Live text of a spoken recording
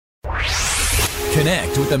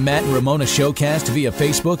Connect with the Matt and Ramona Showcast via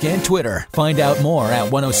Facebook and Twitter. Find out more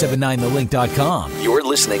at 1079thelink.com. You're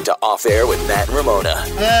listening to Off Air with Matt and Ramona.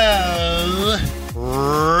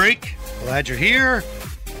 Freak. Glad you're here.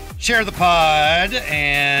 Share the pod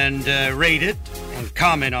and rate it and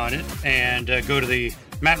comment on it. And go to the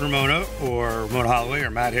Matt Ramona or Ramona Holloway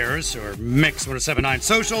or Matt Harris or Mix1079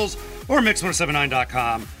 socials or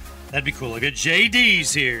Mix1079.com. That'd be cool. I got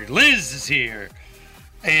JD's here. Liz is here.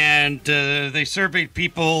 And they surveyed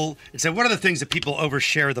people and said, what are the things that people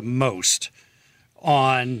overshare the most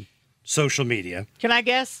on social media? Can I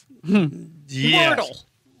guess? Yes.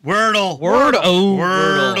 Wordle.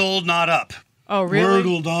 Wordle not up. Oh, really?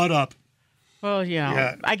 Wordle not up. Well,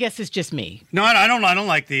 yeah. I guess it's just me. No, I don't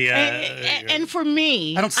like the... and for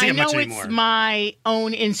me, I don't see it much anymore. It's my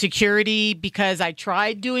own insecurity because I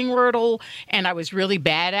tried doing Wordle and I was really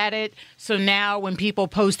bad at it. So now when people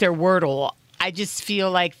post their Wordle, I just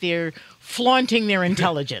feel like they're flaunting their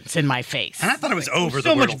intelligence in my face. And I thought it was over the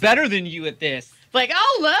so Wordle much thing. better than you at this. Like,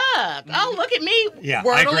 oh, look at me. Yeah,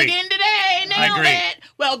 Wordle I agree. again today. Nailed agree. it.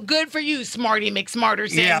 Well, good for you, Smarty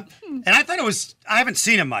McSmarterson. Yeah. And I thought I haven't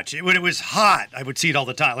seen it much. When it was hot, I would see it all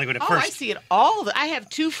the time. Like when it first... I see it all. I have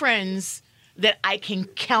two friends that I can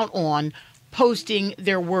count on posting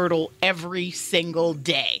their Wordle every single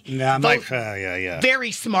day. Yeah,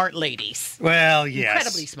 Very smart ladies. Well, yes.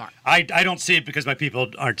 Incredibly smart. I don't see it because my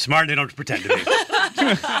people aren't smart and they don't pretend to be.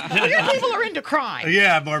 Well, your people are into crime.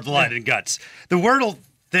 Yeah, more blood and guts. The Wordle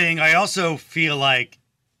thing, I also feel like,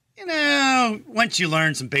 once you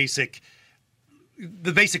learn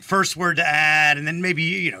the basic first word to add, and then maybe,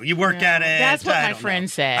 you work at it. That's what my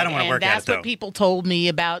friend said. I don't want to work at it, that's what people told me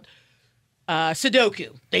about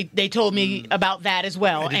Sudoku. They told me about that as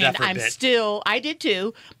well. I did that for a bit. I did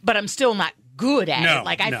too, but I'm still not good at it.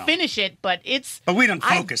 Like, I finish it, but it's... But we don't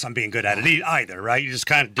focus on being good at it either, right? You just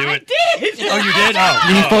kind of do it. I did. Oh, you did? Oh.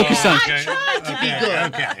 You focus on... I tried to be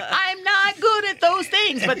good. Okay. I'm not good at those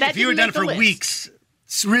things, but if you were done it for weeks,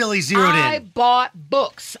 it's really zeroed in. I bought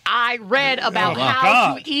books. I read about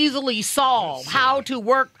how to easily solve, how to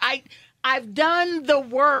work. I've done the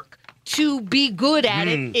work to be good at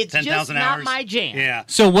it. It's 10, just not hours. my jam. Yeah.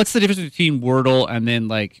 So what's the difference between Wordle and then,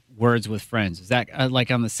 like, Words with Friends? Is that,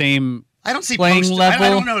 like, on the same... I don't see playing level. I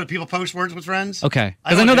don't know that people post Words with Friends. Okay,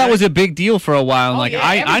 because I know that was a big deal for a while. And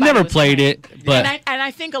I never played it, but and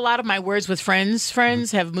I think a lot of my Words with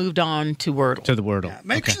Friends have moved on to Wordle. To the Wordle. Yeah,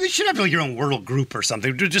 maybe they should have like your own Wordle group or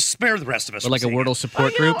something. Just spare the rest of us. Or like a Wordle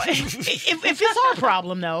support group. If it's our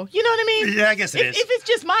problem, though, you know what I mean? Yeah, I guess it is. If it's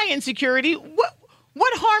just my insecurity,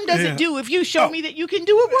 what harm does it do if you show me that you can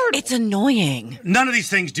do a Wordle? It's annoying. None of these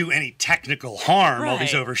things do any technical harm, all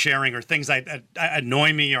these oversharing or things that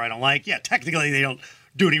annoy me or I don't like. Yeah, technically they don't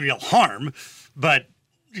do any real harm, but,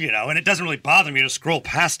 and it doesn't really bother me to scroll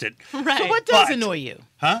past it. Right. So what does annoy you?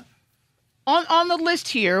 Huh? On the list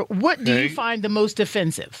here, what do you find the most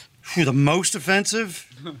offensive? The most offensive?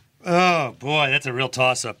 Oh, boy, that's a real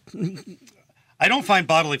toss-up. I don't find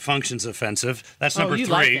bodily functions offensive. That's number 3.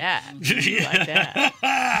 Like that. You like that.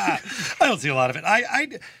 I don't see a lot of it.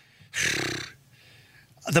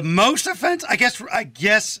 The most offense, I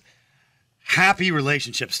guess, happy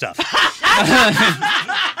relationship stuff.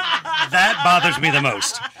 That bothers me the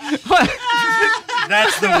most.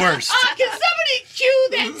 That's the worst. Can somebody cue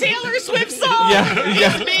that Taylor Swift song? Yeah.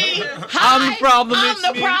 It's me. I'm the problem. I'm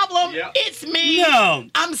the problem. Yeah. It's me. No.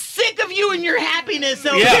 I'm sick of you and your happiness.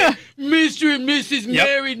 Over Yeah. Mr. and Mrs.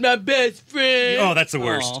 married my best friend. Oh, that's the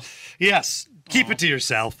worst. Yes. Keep it to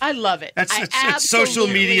yourself. I love it. It's social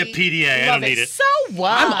media PDA. I don't need it. So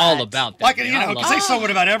what? I'm all about that. Say so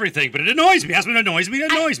what about everything, but it annoys me. That's what annoys me.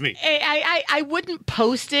 It annoys me. I wouldn't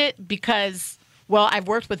post it because, well, I've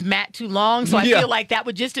worked with Matt too long, so I feel like that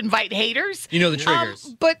would just invite haters. You know the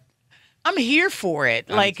triggers. But I'm here for it.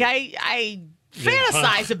 Like, I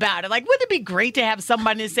fantasize about it. Like, wouldn't it be great to have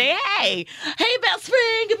somebody say, hey, best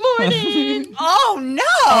friend, good morning. Oh,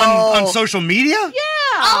 no. On social media? Yeah.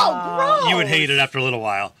 Oh, gross. You would hate it after a little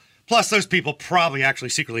while. Plus, those people probably actually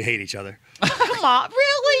secretly hate each other. Come on,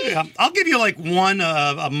 really? Yeah, I'll give you like one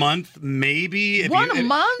a month, maybe. A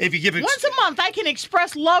month? If you give it once a month, I can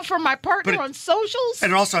express love for my partner on socials.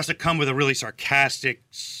 And it also has to come with a really sarcastic,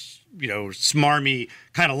 smarmy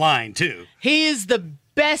kind of line too. He is the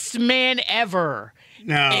best man ever.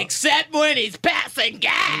 No. Except when he's passing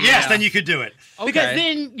gas. Yes, then you could do it. Okay. Because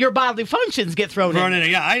then your bodily functions get thrown in.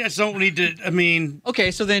 Yeah, I just don't need to, Okay,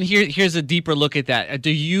 so then here's a deeper look at that. Do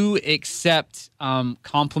you accept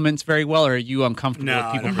compliments very well, or are you uncomfortable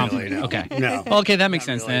with people complimenting? Really, no. Okay. No. Well, okay, that makes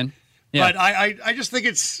sense then. Yeah. But I just think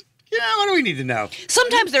it's, What do we need to know?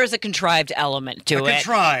 Sometimes there's a contrived element to it.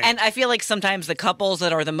 Contrived. And I feel like sometimes the couples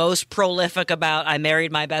that are the most prolific about I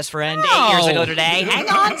married my best friend 8 years ago today. Hang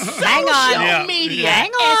on. Social media,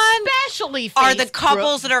 Hang on. especially Are the Facebook.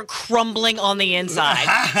 couples that are crumbling on the inside.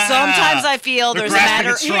 Sometimes I feel They're there's a grasping matter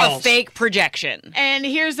at straws. of fake projection. And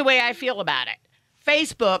here's the way I feel about it.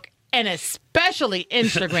 Facebook and especially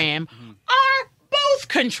Instagram are both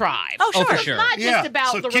contrived. Oh, sure. for It's sure. not Yeah, just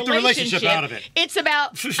about so the keep the relationship out of it. It's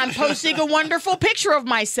about I'm posting a wonderful picture of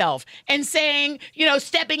myself and saying,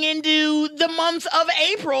 stepping into the month of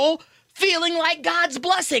April feeling like God's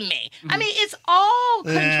blessing me. I mean, it's all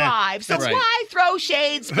contrived. So that's right. why throw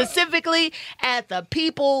shade specifically at the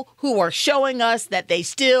people who are showing us that they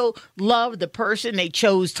still love the person they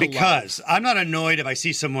chose to love? Because I'm not annoyed if I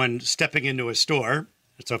see someone stepping into a store.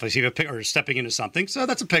 So if I see a picture or stepping into something, so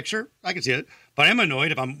that's a picture. I can see it. But I'm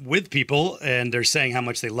annoyed if I'm with people and they're saying how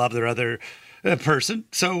much they love their other person.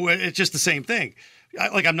 So it's just the same thing.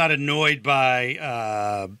 I'm not annoyed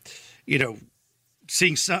by,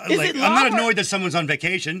 seeing I'm not annoyed that someone's on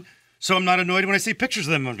vacation. So I'm not annoyed when I see pictures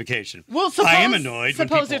of them on vacation. Well, I am annoyed. when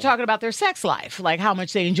Suppose they're people- talking about their sex life, like how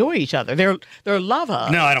much they enjoy each other, their lover.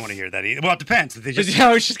 No, I don't want to hear that either. Well, it depends. If they just,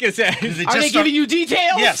 I was just gonna say. if they Are just they start- giving you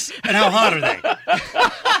details? Yes. And how hot are they?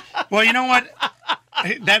 Well, you know what?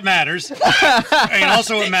 That matters. And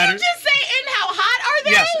also it matters. Just say, and how hot are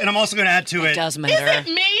they? Yes, and I'm also going to add to it. It does Is matter.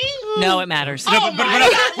 it me? No, it matters. No, but my no,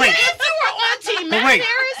 God. wait. If you were on Team But Matt wait,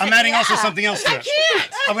 Harris, I'm adding also yeah. something else to I it.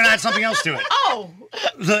 can't. I'm going to add something else to it. Oh,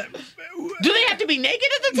 The, do they have to be naked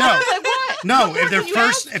at the no, time? Like what? no. What If more they're can you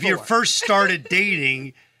first, ask if you for? first started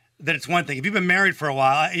dating, then it's one thing. If you've been married for a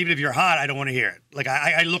while, even if you're hot, I don't want to hear it. Like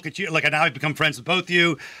I look at you, like now I've become friends with both of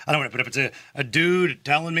you. I don't want to. But if it's a dude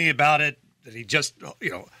telling me about it, that he just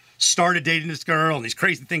started dating this girl and these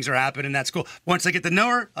crazy things are happening, that's cool. Once I get to know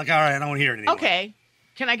her, like all right, I don't want to hear it anymore. Okay,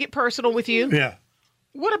 can I get personal with you? Yeah.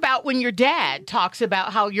 What about when your dad talks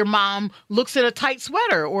about how your mom looks at a tight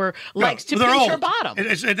sweater or likes to Well, they're pinch her old. bottom?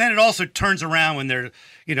 And then it also turns around when they're,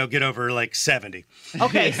 get over like 70.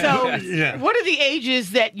 Okay, so Yeah. what are the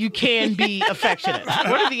ages that you can be affectionate? What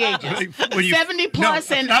are the ages? When you- 70 plus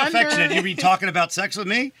no, and not under? affectionate. You mean talking about sex with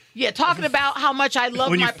me? Yeah, talking about how much I love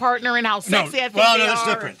When you- my partner and how sexy I think well, they no, that's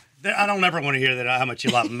are. different. I don't ever want to hear that how much you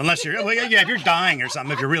love them, unless you're, well, yeah, if you're dying or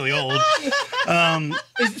something, if you're really old.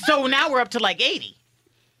 So now we're up to like 80.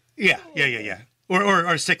 Yeah.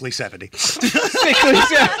 Or sickly 70.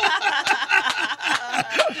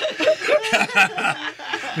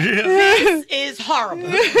 This is horrible,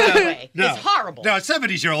 by the way. No. It's horrible. No,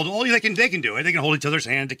 70-year-old, well, they can do it. They can hold each other's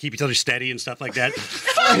hand to keep each other steady and stuff like that.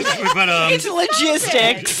 But It's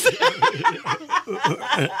logistics.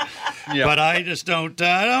 But I just don't.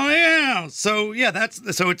 So yeah,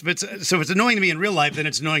 so it's annoying to me in real life, then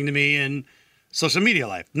it's annoying to me in social media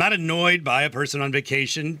life. Not annoyed by a person on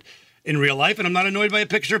vacation in real life, and I'm not annoyed by a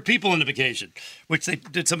picture of people on the vacation, which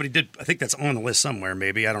somebody did. I think that's on the list somewhere.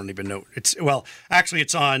 Maybe I don't even know. It's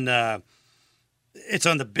on. It's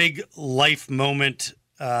on the big life moment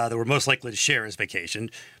that we're most likely to share as vacation,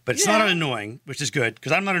 but it's not annoying, which is good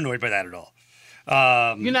because I'm not annoyed by that at all.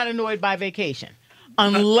 You're not annoyed by vacation.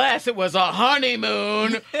 Unless it was a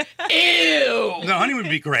honeymoon. Ew. No, honeymoon would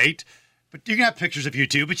be great, but you can have pictures of you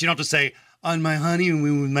too, but you don't have to say, on my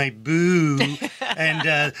honeymoon with my boo, and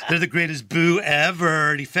they're the greatest boo ever,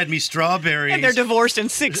 and he fed me strawberries. And they're divorced in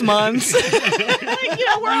 6 months.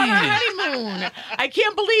 We're on our honeymoon. I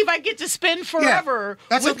can't believe I get to spend forever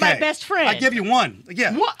That's with okay. my best friend. I give you one.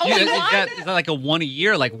 Yeah. What? Oh, Is one? that like a one a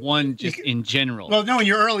year, like one just in general? Well, no, when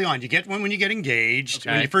you're early on, you get one when you get engaged.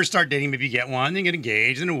 Okay. When you first start dating, maybe you get one, then you get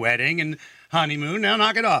engaged, and a wedding, and honeymoon. Now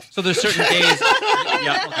knock it off. So there's certain days.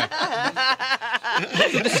 Yeah, okay.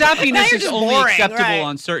 So the sappiness you're is just only boring, acceptable right.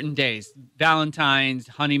 on certain days. Valentine's,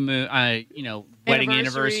 honeymoon, wedding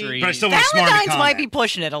anniversary. But I still want a smarmy Valentine's comment. might be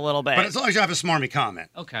pushing it a little bit. But as long as you have a smarmy comment.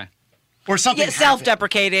 Okay. Or something Yeah, happened.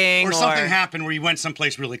 self-deprecating. Or something happened where you went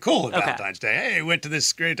someplace really cool on Okay. Valentine's Day. Hey, I went to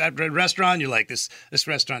this great restaurant. You're like, this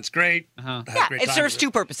restaurant's great. Uh-huh. I had a Yeah, great it time serves with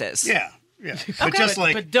two purposes. Yeah. But just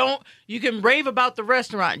like, But don't, you can rave about the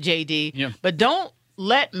restaurant, JD, Yeah. but don't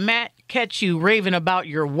let Matt catch you raving about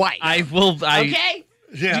your wife. I will. Okay?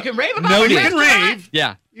 yeah. You can rave about Noted. the You can restaurant, rave.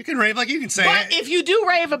 Yeah. You can rave like you can say but it. if you do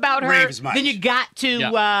rave about her, Rave as much. then you got to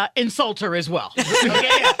Yeah. insult her as well.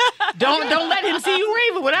 Okay? Don't let him see you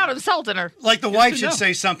raving without insulting her. Like the wife to should know.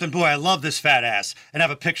 say something, boy, I love this fat ass, and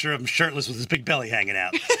have a picture of him shirtless with his big belly hanging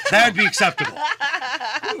out. That would be acceptable.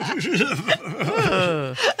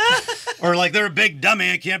 Or like they're a big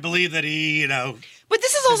dummy, I can't believe that he, But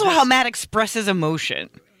this is also how Matt expresses emotion.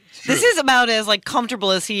 This is about as like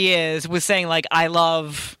comfortable as he is with saying like I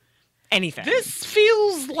love anything. This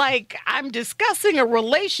feels like I'm discussing a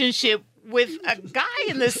relationship with a guy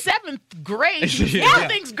in the 7th grade who still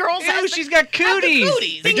thinks girls have she's got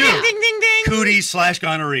cooties. They ding, do. ding, ding, ding, ding. Cooties /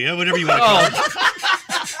 gonorrhea, whatever you want to call it.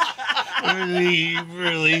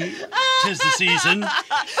 Really, 'tis the season.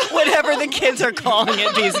 Whatever the kids are calling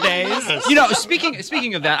it these days. You know,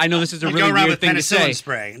 speaking of that, I know this is a You really go around weird with thing to say, penicillin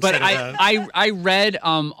spray but instead of, I read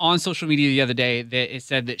on social media the other day that it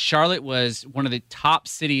said that Charlotte was one of the top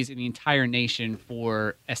cities in the entire nation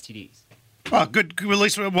for STDs. Well, good. At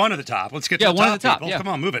least one of the top. Let's get to Yeah, the one top, of the top, people. yeah. Come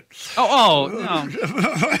on, move it. Oh, no.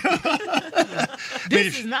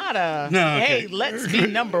 This is not a, No, okay. hey, let's be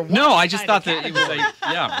number one. No, I just kind of thought that it was category. like,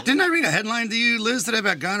 yeah. Didn't I read a headline to you, Liz, today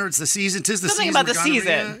about gonorrhea? It's the season. 'Tis the Something season. about the for gonorrhea?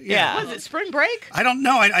 season. Yeah. Was it spring break? I don't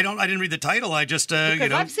know. I didn't read the title. I just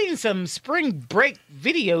Because I've seen some spring break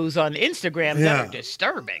videos on Instagram that Yeah. are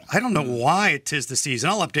disturbing. I don't know why it 'tis the season.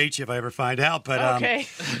 I'll update you if I ever find out. But Okay.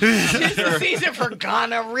 It's the season for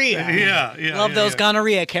gonorrhea. yeah. Love those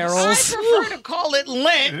gonorrhea I carols. prefer to call it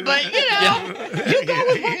Lent, but you go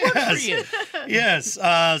with what works for you. Yes.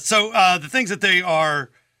 So the things that they are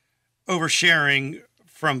oversharing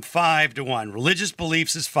from 5 to 1. Religious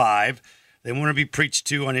beliefs is 5. They want to be preached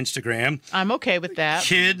to on Instagram. I'm okay with that.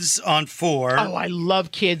 Kids on 4. Oh, I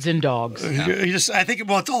love kids and dogs. I think.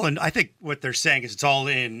 Well, it's all in. I think what they're saying is it's all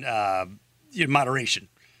in moderation.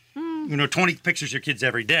 20 pictures of your kids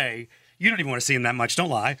every day. You don't even want to see them that much. Don't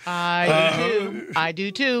lie. I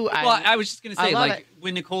do too. Well, I was just going to I say, love like, it.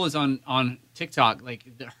 when Nicole is on TikTok, like,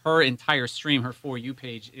 her entire stream, her For You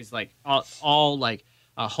page is, like, all like,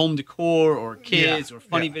 home decor or kids or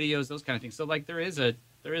funny videos, those kind of things. So, like, there is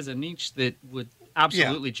a niche that would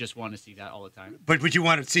absolutely just want to see that all the time. But you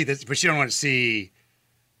want to see this? But you don't want to see,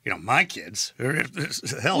 my kids. Hell,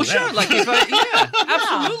 Well, with sure, that. like,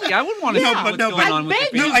 absolutely. I would want to see what's no, going but- on with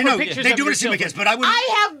begged the you family. No, I for know. pictures They of do your want to see my children. kids, but I wouldn't.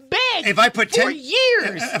 I have begged If I put for 10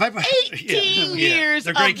 years, if I put- 18 yeah, years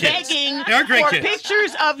they're of great kids. begging They are great for kids.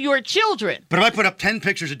 pictures of your children. But if I put up 10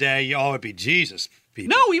 pictures a day, y'all would be Jesus.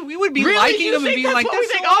 People. No, we would be Really? liking You them and think being that's like, what we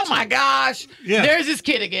that's think? so Oh awesome. my gosh! Yeah. There's this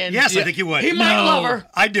kid again. Yes, I think you would. He might love her.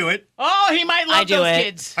 I do it. Oh, he might love I do those it.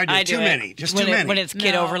 kids. I do. Too it. many. Just when too many. When it's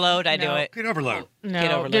kid No, overload, I do no. it. Kid overload. No, Kid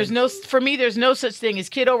overload. for me, there's no such thing as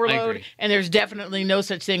kid overload, agree. and there's definitely no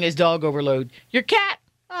such thing as dog overload. Your cat,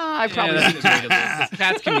 I probably. Yeah, that's debatable.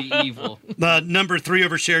 Cats can be evil. Number 3,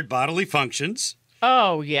 overshared bodily functions.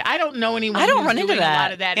 Oh yeah, I don't know anyone. I don't who's run into doing that. a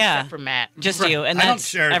lot of that Yeah. except for Matt. Just you, and I don't that's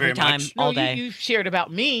share it every very time, much. all No, day. you shared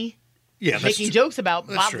about me Yeah, that's making true. jokes about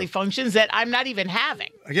That's bodily true. functions that I'm not even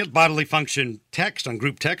having. I get bodily function text on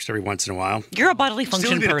group text every once in a while. You're a bodily Still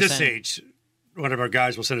function even at person. this age, one of our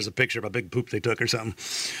guys will send us a picture of a big poop they took or something.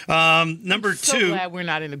 Number So 2. glad we're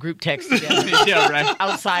not in a group text together Yeah, right.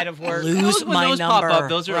 outside of work. Lose When my those number. pop up,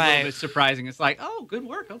 those are a Right. little bit surprising. It's like, oh, good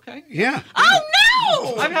work, okay. Yeah. Oh no!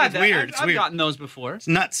 I've had It's that. weird. It's I've weird. gotten those before. It's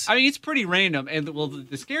nuts. I mean, it's pretty random. And well,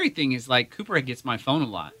 the scary thing is, like, Cooper gets my phone a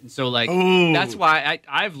lot, and so, like, Ooh. that's why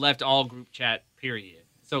I've left all group chat. Period.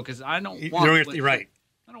 So, because I don't want. You're right.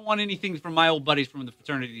 I don't want anything from my old buddies from the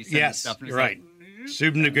fraternity sending Yes, stuff. And you're it's right.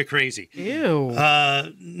 Super to get crazy. Ew.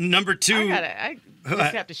 Number 2. I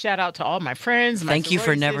just have to shout out to all my friends. My Thank you for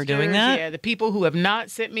sorority never doing sisters, that. Yeah, the people who have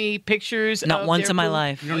not sent me pictures. Not of once their in my poop.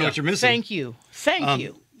 life. You don't know what you're missing. Thank you. Thank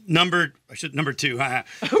you. Number 2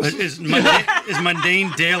 is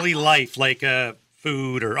mundane daily life, like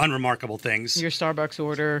food or unremarkable things. Your Starbucks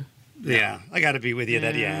order. Yeah, I got to be with you.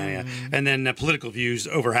 That yeah. And then political views.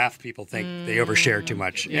 Over half people think they overshare too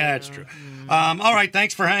much. Yeah, it's true. All right,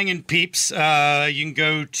 thanks for hanging, peeps. You can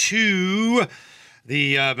go to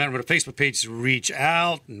the Facebook page to reach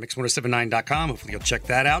out, mix1079.com. Hopefully you'll check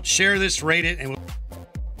that out. Share this, rate it, and we'll